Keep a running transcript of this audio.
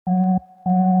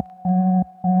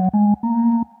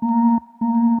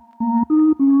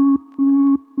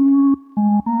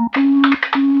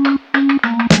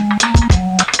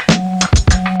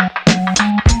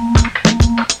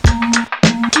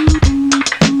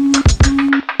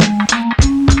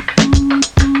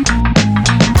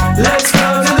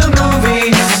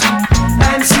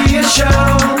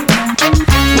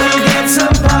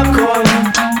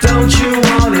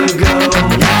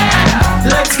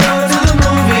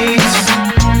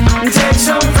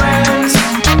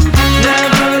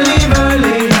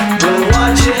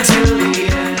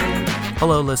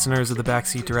listeners of the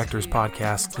Backseat Directors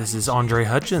podcast. This is Andre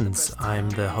Hutchins. I'm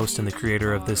the host and the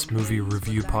creator of this movie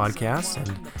review podcast,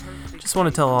 and just want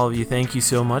to tell all of you thank you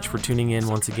so much for tuning in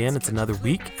once again. It's another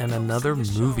week and another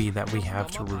movie that we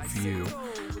have to review.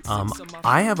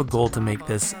 I have a goal to make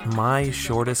this my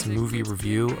shortest movie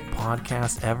review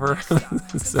podcast ever.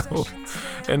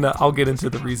 I'll get into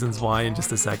the reasons why in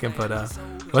just a second, but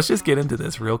let's just get into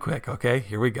this real quick, okay?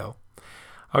 Here we go.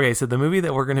 Okay, so the movie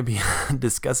that we're going to be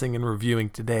discussing and reviewing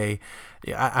today,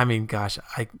 I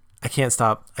can't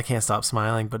stop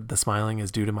smiling, but the smiling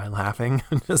is due to my laughing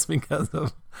just because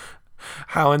of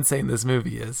how insane this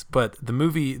movie is. But the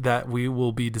movie that we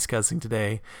will be discussing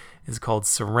today is called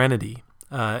Serenity,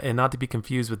 and not to be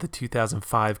confused with the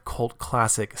 2005 cult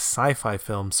classic sci-fi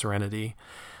film Serenity.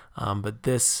 But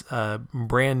this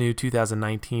brand new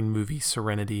 2019 movie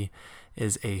Serenity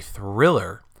is a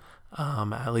thriller.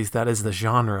 At least that is the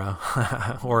genre,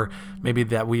 or maybe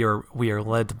that we are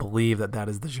led to believe that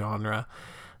is the genre.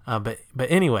 But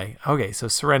anyway, okay, so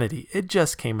Serenity, it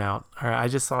just came out. All right, I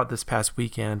just saw it this past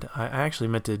weekend. I actually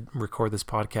meant to record this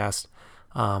podcast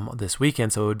this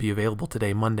weekend, so it would be available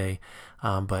today, Monday.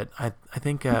 But I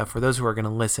think for those who are going to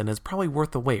listen, it's probably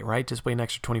worth the wait, right? Just wait an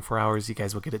extra 24 hours. You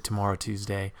guys will get it tomorrow,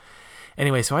 Tuesday.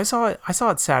 Anyway, so I saw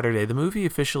it Saturday. The movie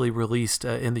officially released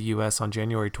in the U.S. on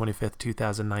January 25th,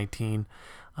 2019.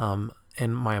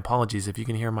 And my apologies if you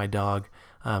can hear my dog.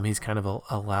 He's kind of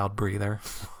a loud breather.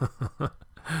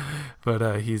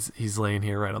 But he's laying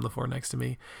here right on the floor next to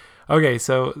me. Okay,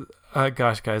 so,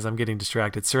 gosh, guys, I'm getting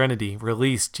distracted. Serenity,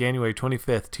 released January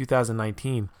 25th,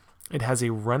 2019. It has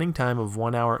a running time of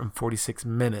 1 hour and 46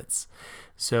 minutes.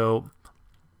 So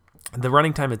the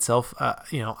running time itself,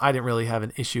 I didn't really have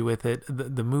an issue with it.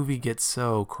 The movie gets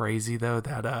so crazy, though,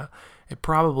 that it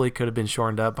probably could have been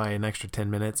shortened up by an extra 10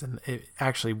 minutes, and it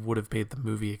actually would have made the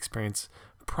movie experience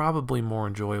probably more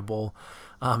enjoyable.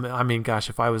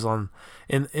 If I was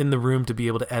in the room to be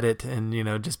able to edit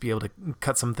and, just be able to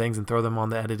cut some things and throw them on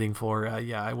the editing floor,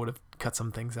 I would have cut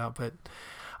some things out. But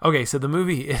okay, so the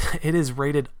movie, it is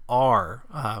rated R,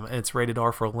 and it's rated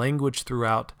R for language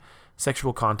throughout,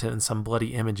 sexual content, and some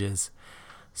bloody images.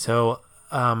 So,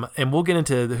 and we'll get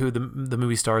into who the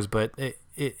movie stars, but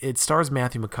it stars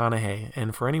Matthew McConaughey.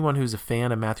 And for anyone who's a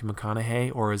fan of Matthew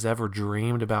McConaughey or has ever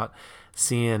dreamed about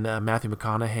seeing Matthew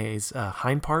McConaughey's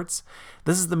hind parts,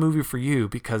 this is the movie for you,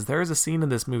 because there is a scene in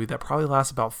this movie that probably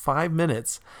lasts about 5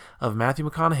 minutes of Matthew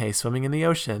McConaughey swimming in the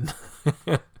ocean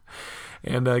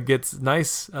and gets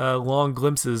nice long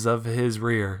glimpses of his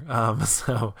rear.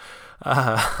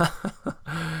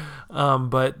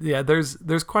 But yeah,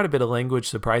 there's quite a bit of language,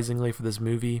 surprisingly, for this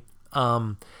movie.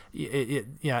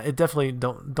 It definitely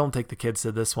don't take the kids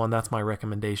to this one. That's my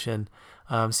recommendation.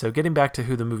 So getting back to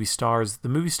who the movie stars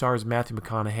Matthew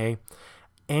McConaughey,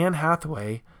 Anne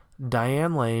Hathaway,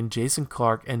 Diane Lane, Jason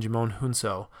Clarke, and Jimon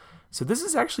Hunso. So this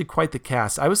is actually quite the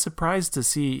cast. I was surprised to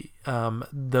see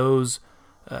those,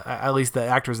 at least the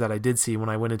actors that I did see when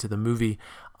I went into the movie.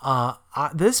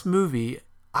 This movie,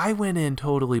 I went in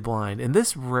totally blind, and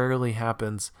this rarely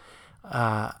happens.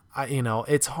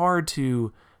 It's hard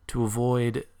to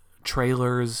avoid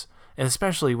trailers, and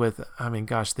especially with,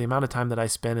 the amount of time that I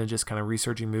spend in just kind of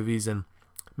researching movies and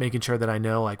making sure that I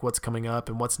know like what's coming up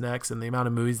and what's next, and the amount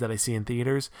of movies that I see in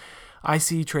theaters. I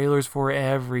see trailers for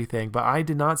everything, but I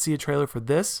did not see a trailer for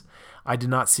this. I did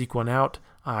not seek one out.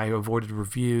 I avoided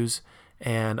reviews,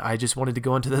 and I just wanted to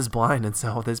go into this blind. And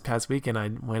so this past weekend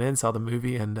I went in, saw the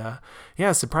movie, and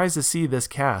surprised to see this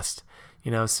cast.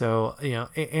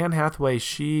 Anne Hathaway,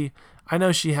 I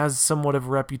know she has somewhat of a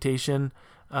reputation.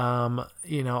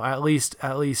 At least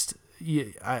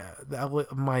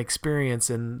my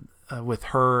experience with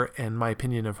her and my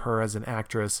opinion of her as an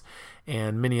actress,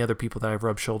 and many other people that I've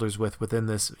rubbed shoulders with within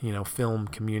this, film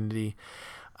community.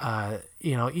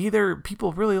 Either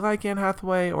people really like Anne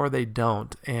Hathaway or they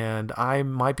don't. And I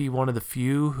might be one of the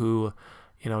few who,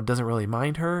 doesn't really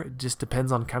mind her. It just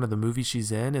depends on kind of the movie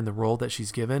she's in and the role that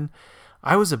she's given.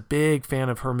 I was a big fan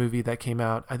of her movie that came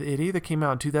out. It either came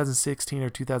out in 2016 or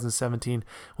 2017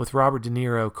 with Robert De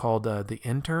Niro called The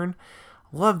Intern.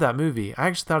 Love that movie. I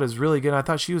actually thought it was really good. I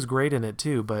thought she was great in it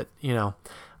too, but Anne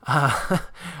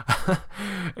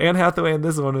Hathaway in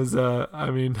this one is, I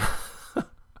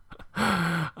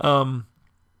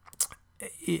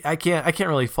can't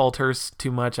really fault her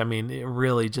too much. It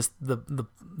really just the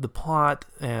plot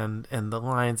and the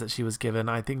lines that she was given.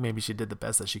 I think maybe she did the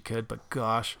best that she could, but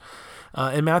gosh.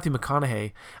 And Matthew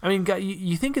McConaughey.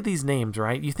 You think of these names,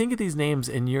 right? You think of these names,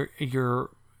 and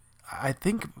I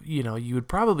think you would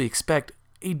probably expect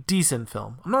a decent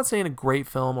film. I'm not saying a great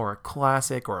film or a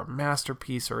classic or a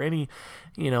masterpiece or any,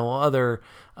 other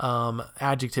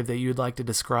adjective that you'd like to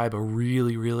describe a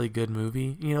really, really good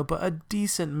movie, but a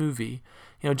decent movie.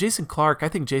 Jason Clarke, I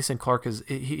think Jason Clarke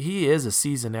he is a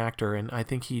seasoned actor, and I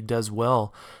think he does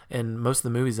well in most of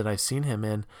the movies that I've seen him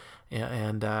in.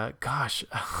 And gosh,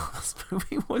 this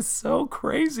movie was so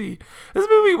crazy. This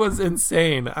movie was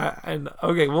insane.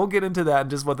 Okay, we'll get into that and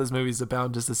just what this movie's about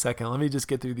in just a second. Let me just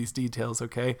get through these details,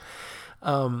 okay?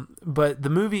 But the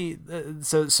movie,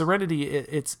 so Serenity,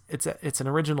 it's an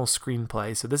original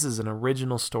screenplay. So this is an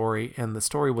original story, and the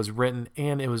story was written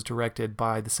and it was directed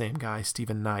by the same guy,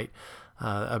 Stephen Knight,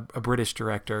 a British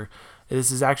director. This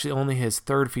is actually only his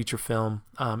third feature film,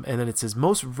 and then it's his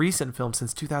most recent film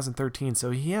since 2013.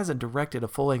 So he hasn't directed a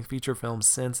full-length feature film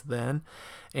since then.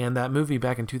 And that movie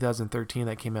back in 2013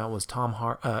 that came out was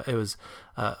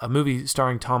a movie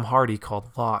starring Tom Hardy called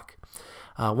Locke.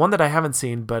 One that I haven't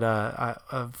seen, but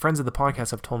friends of the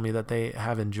podcast have told me that they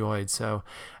have enjoyed. So,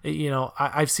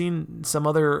 I've seen some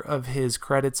other of his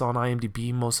credits on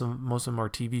IMDb. Most of them are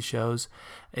TV shows.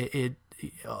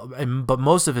 But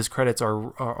most of his credits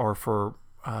are for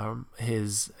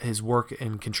his work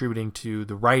in contributing to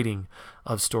the writing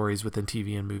of stories within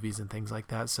TV and movies and things like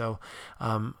that. So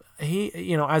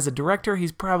he, as a director,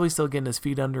 he's probably still getting his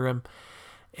feet under him.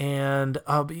 And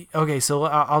so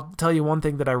I'll tell you one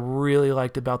thing that I really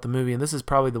liked about the movie, and this is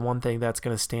probably the one thing that's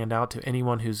going to stand out to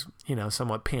anyone who's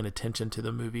somewhat paying attention to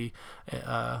the movie,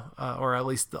 or at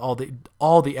least all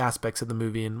the aspects of the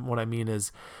movie. And what I mean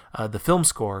is the film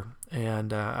score.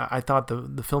 And I thought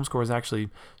the film score was actually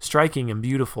striking and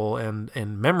beautiful and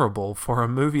memorable for a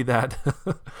movie that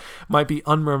might be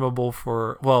memorable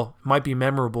for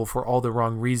all the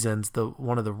wrong reasons.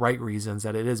 One of the right reasons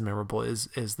that it is memorable is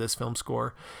this film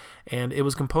score. And it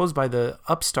was composed by the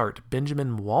upstart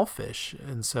Benjamin Wallfisch.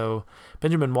 And so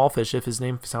Benjamin Wallfisch, if his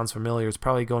name sounds familiar, is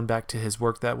probably going back to his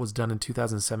work that was done in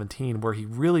 2017, where he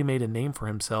really made a name for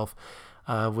himself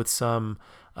with some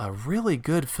really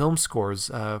good film scores,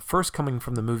 first coming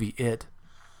from the movie It.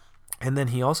 And then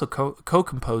he also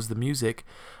co-composed the music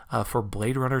for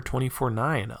Blade Runner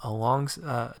 2049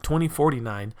 alongside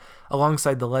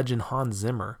the legend Hans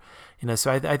Zimmer.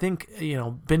 So I think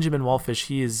Benjamin Wallfisch,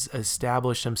 he has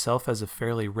established himself as a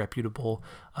fairly reputable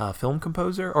film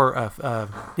composer,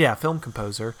 film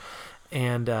composer.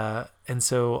 And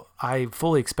so I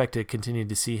fully expect to continue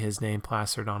to see his name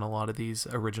plastered on a lot of these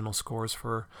original scores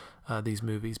for these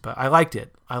movies. But I liked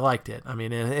it. I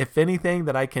mean, if anything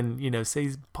that I can,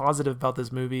 say positive about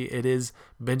this movie, it is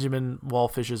Benjamin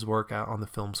Wallfisch's work on the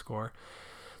film score.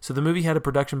 So the movie had a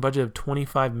production budget of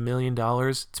 $25 million.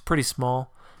 It's pretty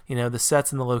small. The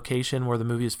sets and the location where the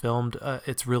movie is filmed,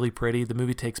 it's really pretty. The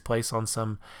movie takes place on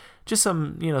some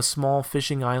small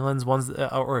fishing islands,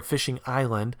 or a fishing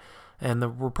island.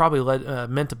 And we're probably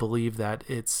meant to believe that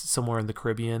it's somewhere in the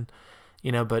Caribbean,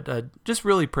 but just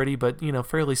really pretty, but,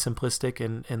 fairly simplistic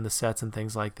in the sets and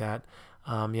things like that.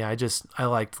 I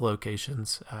liked the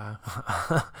locations.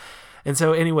 And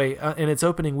so anyway, in its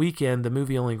opening weekend, the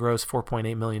movie only grossed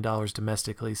 $4.8 million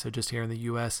domestically. So just here in the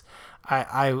U.S.,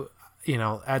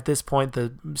 at this point,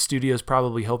 the studio's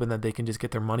probably hoping that they can just get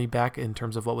their money back in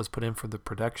terms of what was put in for the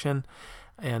production.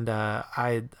 And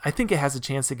I think it has a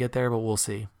chance to get there, but we'll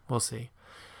see. We'll see.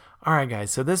 All right,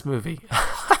 guys. So this movie.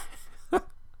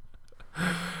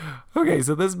 Okay,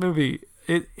 so this movie,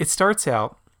 it starts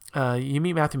out. You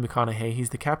meet Matthew McConaughey. He's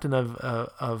the captain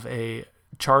of a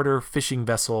charter fishing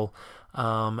vessel.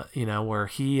 Where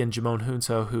he and Jimon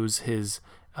Hunso, who's his,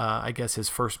 his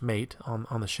first mate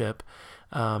on the ship.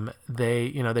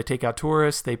 They take out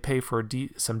tourists. They pay for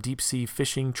some deep sea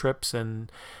fishing trips, and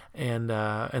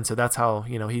so that's how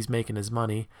he's making his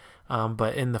money.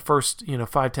 But in the first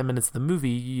 5-10 minutes of the movie,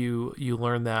 you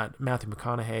learn that Matthew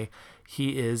McConaughey,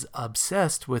 he is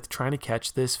obsessed with trying to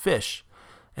catch this fish,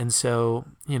 and so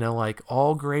like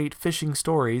all great fishing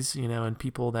stories, and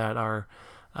people that are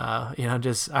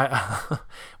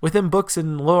within books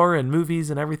and lore and movies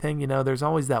and everything, there's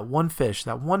always that one fish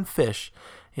that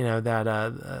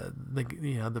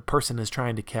the person is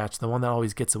trying to catch, the one that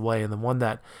always gets away, and the one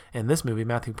that in this movie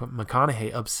Matthew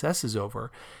McConaughey obsesses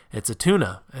over. It's a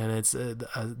tuna, and it's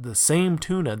the same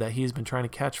tuna that he's been trying to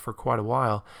catch for quite a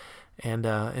while,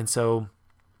 and so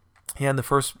in the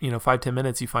first 5-10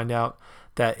 minutes you find out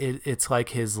that it's like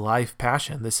his life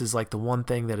passion. This is like the one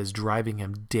thing that is driving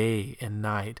him day and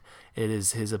night. It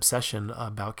is his obsession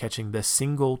about catching this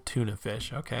single tuna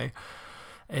fish. Okay.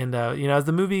 And, as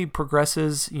the movie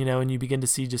progresses, and you begin to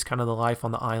see just kind of the life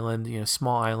on the island,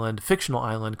 small island, fictional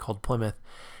island called Plymouth.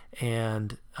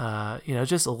 And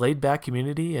just a laid back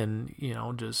community, and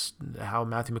just how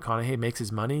Matthew McConaughey makes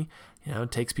his money.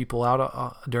 Takes people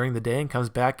out during the day and comes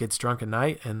back, gets drunk at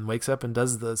night, and wakes up and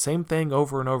does the same thing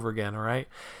over and over again. All right.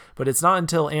 But it's not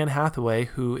until Anne Hathaway,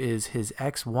 who is his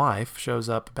ex-wife, shows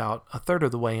up about a third of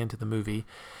the way into the movie,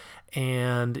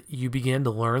 and you begin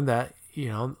to learn that,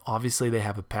 obviously they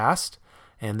have a past,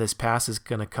 and this past is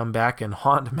going to come back and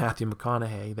haunt Matthew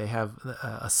McConaughey. They have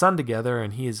a son together,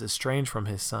 and he is estranged from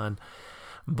his son.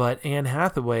 But Anne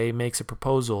Hathaway makes a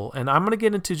proposal, and I'm going to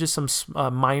get into just some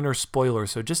minor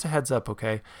spoilers, so just a heads up,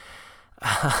 okay?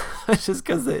 Just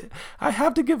because I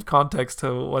have to give context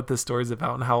to what this story is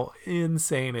about and how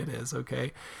insane it is,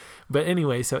 okay? But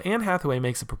anyway, so Anne Hathaway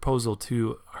makes a proposal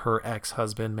to her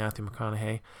ex-husband, Matthew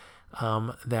McConaughey,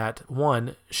 that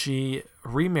one, she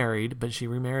remarried, but she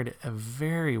remarried a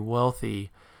very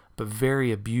wealthy but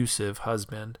very abusive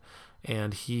husband.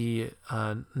 And he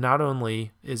not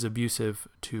only is abusive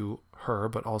to her,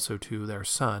 but also to their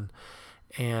son.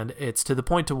 And it's to the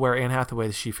point to where Anne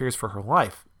Hathaway, she fears for her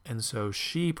life. And so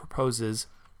she proposes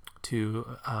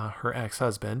to her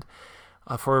ex-husband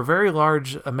for a very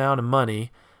large amount of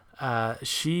money.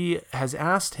 She has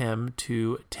asked him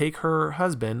to take her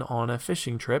husband on a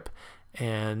fishing trip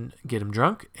and get him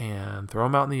drunk and throw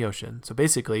him out in the ocean. So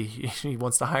basically, she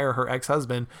wants to hire her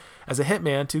ex-husband as a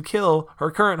hitman to kill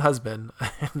her current husband.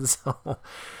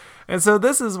 And so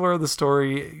this is where the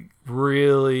story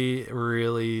really,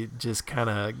 really just kind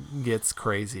of gets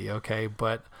crazy, okay?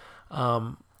 But,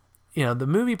 the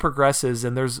movie progresses,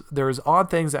 and there's odd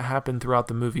things that happen throughout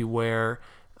the movie where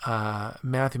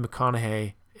Matthew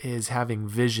McConaughey is having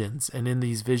visions, and in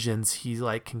these visions he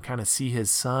can kind of see his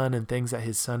son and things that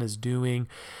his son is doing,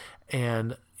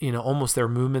 and almost their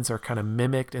movements are kind of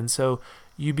mimicked. And so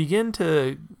you begin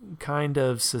to kind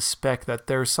of suspect that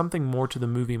there's something more to the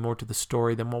movie, more to the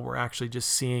story than what we're actually just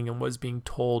seeing and what's being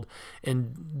told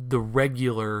in the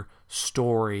regular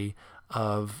story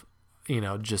of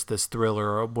just this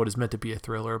thriller, or what is meant to be a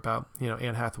thriller about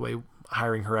Anne Hathaway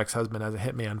hiring her ex-husband as a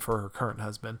hitman for her current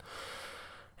husband.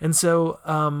 And so,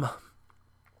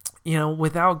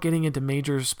 without getting into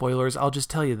major spoilers, I'll just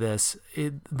tell you this.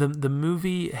 The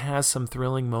movie has some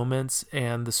thrilling moments,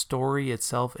 and the story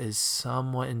itself is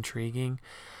somewhat intriguing.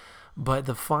 But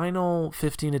the final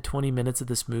 15 to 20 minutes of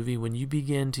this movie, when you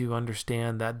begin to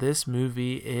understand that this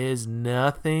movie is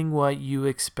nothing what you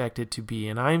expect it to be,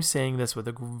 and I'm saying this with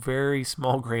a very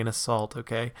small grain of salt,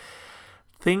 okay?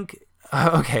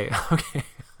 Okay,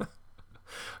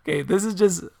 this is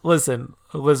just,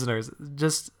 listeners,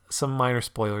 just some minor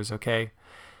spoilers, okay?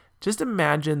 Just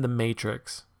imagine The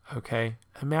Matrix, okay?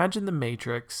 Imagine The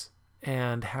Matrix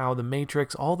and how The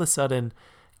Matrix, all of a sudden,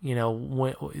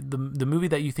 when the movie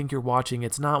that you think you're watching,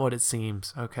 it's not what it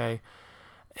seems, okay?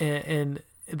 And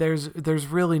there's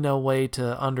really no way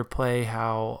to underplay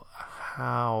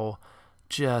how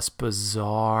just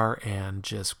bizarre and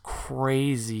just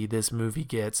crazy this movie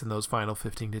gets in those final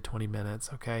 15 to 20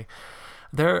 minutes, okay?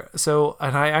 And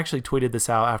I actually tweeted this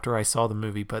out after I saw the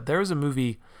movie, but there was a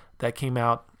movie that came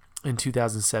out in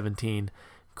 2017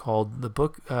 called The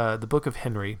Book of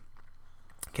Henry.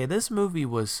 Okay, this movie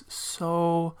was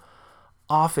so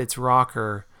off its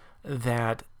rocker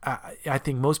that I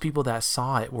think most people that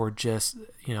saw it were just,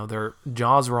 their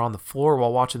jaws were on the floor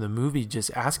while watching the movie,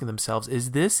 just asking themselves,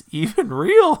 is this even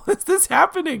real? Is this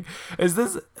happening?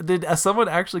 Did someone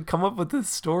actually come up with this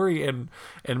story and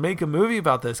make a movie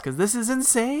about this? Because this is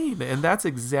insane. And that's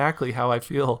exactly how I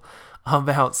feel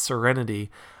about Serenity.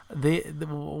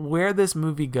 Where this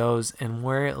movie goes and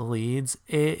where it leads,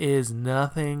 it is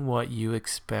nothing what you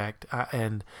expect.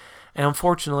 And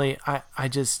unfortunately, I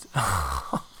just...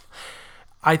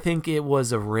 I think it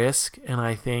was a risk, and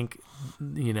I think,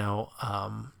 the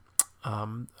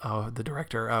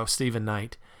director, Stephen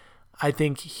Knight, I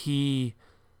think he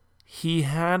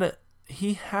had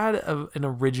an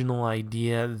original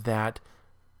idea that,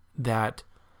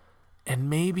 and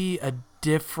maybe a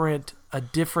different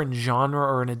genre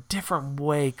or in a different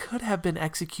way could have been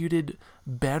executed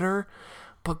better.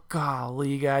 But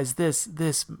golly, guys,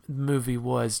 this movie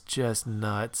was just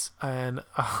nuts, and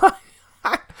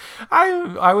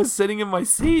I was sitting in my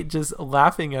seat just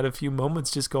laughing at a few moments,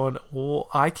 just going, well,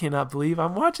 I cannot believe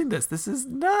I'm watching this. This is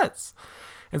nuts.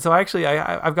 And so actually,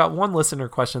 I've got one listener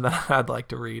question that I'd like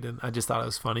to read, and I just thought it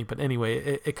was funny. But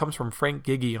anyway, it comes from Frank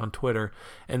Giggy on Twitter.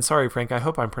 And sorry, Frank, I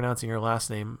hope I'm pronouncing your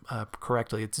last name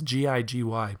correctly. It's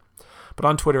Giggy. But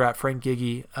on Twitter, at Frank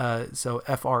Giggy, so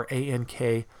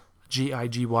FrankGiggy,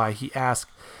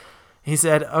 he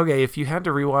said, okay, if you had to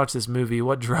rewatch this movie,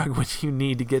 what drug would you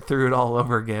need to get through it all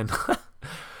over again?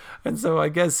 And so I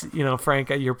guess, Frank,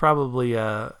 you're probably,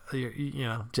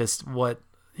 just what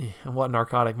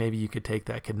narcotic maybe you could take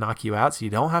that could knock you out so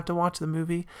you don't have to watch the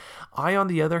movie. On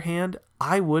the other hand,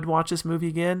 I would watch this movie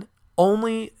again,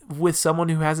 only with someone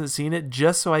who hasn't seen it,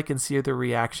 just so I can see their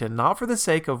reaction, not for the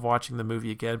sake of watching the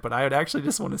movie again, but I would actually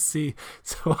just want to see,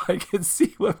 so I can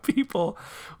see what people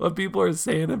are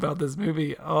saying about this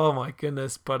movie. Oh my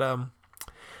goodness. But,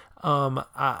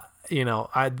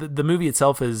 the movie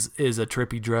itself is a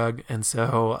trippy drug, and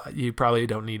so you probably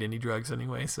don't need any drugs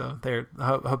anyway. So I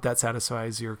hope that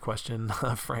satisfies your question,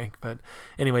 Frank. But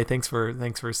anyway, thanks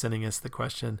for sending us the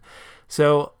question.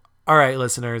 So, all right,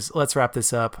 listeners, let's wrap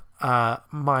this up.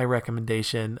 My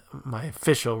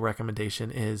official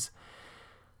recommendation is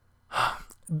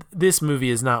this movie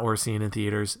is not worth seeing in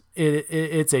theaters.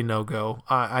 It's a no-go.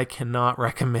 I cannot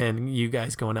recommend you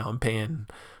guys going out and paying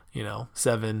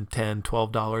 $7, $10,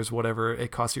 $12, whatever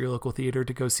it costs your local theater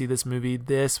to go see this movie.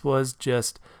 This was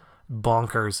just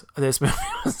bonkers. This movie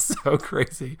was so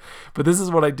crazy. But this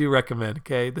is what I do recommend,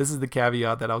 okay? This is the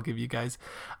caveat that I'll give you guys.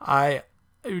 I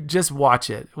just watch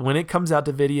it. When it comes out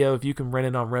to video, if you can rent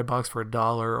it on Redbox for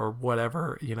 $1 or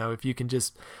whatever, if you can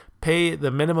just pay the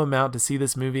minimum amount to see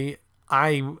this movie,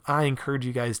 I encourage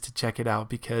you guys to check it out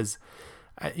because,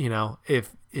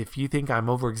 if you think I'm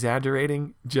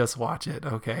over-exaggerating, just watch it,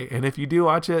 okay? And if you do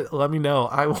watch it, let me know.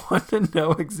 I want to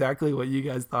know exactly what you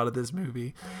guys thought of this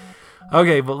movie.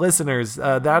 Okay, but listeners,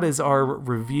 that is our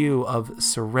review of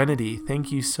Serenity.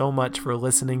 Thank you so much for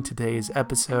listening to today's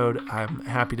episode. I'm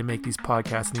happy to make these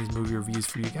podcasts and these movie reviews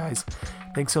for you guys.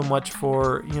 Thanks so much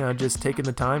for, just taking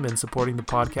the time and supporting the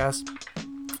podcast.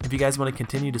 If you guys want to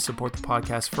continue to support the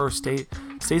podcast, first stay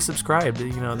subscribed.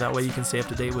 That way you can stay up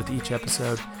to date with each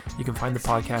episode. You can find the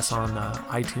podcast on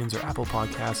iTunes or Apple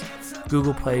Podcasts,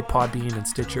 Google Play, Podbean, and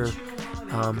Stitcher.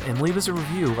 And leave us a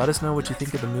review. Let us know what you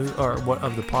think of the movie or what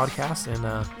of the podcast, and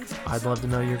I'd love to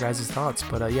know your guys' thoughts.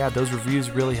 But those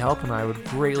reviews really help, and I would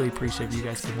greatly appreciate if you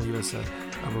guys can leave us a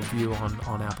review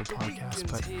on Apple Podcasts.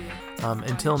 But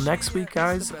until next week,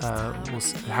 guys, we'll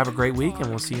have a great week, and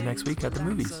we'll see you next week at the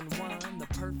movies.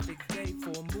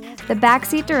 The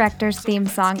Backseat Directors theme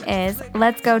song is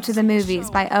Let's Go to the Movies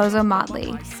by Ozo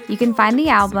Motley. You can find the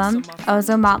album,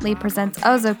 Ozo Motley Presents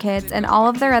Ozo Kids, and all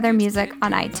of their other music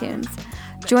on iTunes.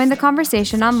 Join the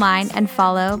conversation online and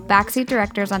follow Backseat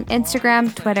Directors on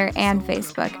Instagram, Twitter, and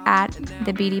Facebook at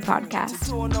The BD Podcast.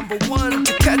 Number one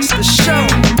to catch the show.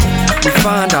 We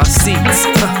find our seats,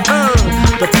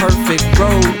 the perfect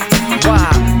road.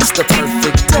 Why? It's the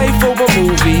perfect day for a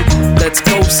movie. Let's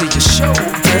go see a show.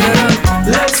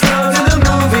 Let's go to the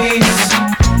movies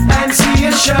and see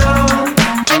a show.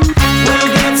 We'll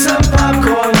get some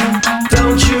popcorn.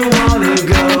 Don't you wanna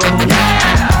go?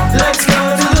 Yeah! Let's go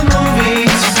to the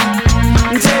movies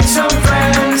and take some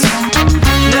friends.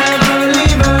 Never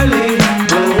leave early.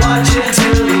 We'll watch it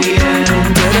till the end.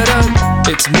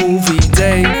 It's movie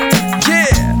day.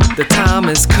 Yeah, the time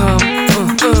has come.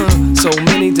 So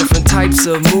many different types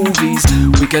of movies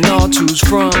we can all choose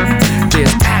from.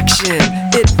 There's action,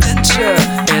 adventure,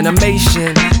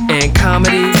 animation, and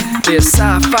comedy. There's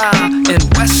sci-fi and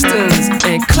westerns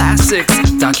and classics,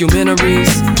 documentaries.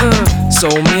 So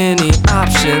many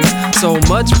options, so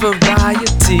much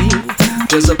variety.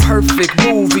 There's a perfect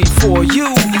movie for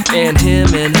you and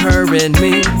him and her and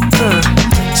me.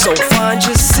 So find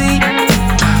your seat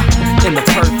in the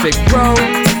perfect row.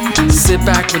 Sit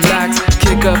back, relax,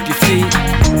 kick up your feet,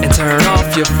 and turn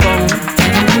off your phone.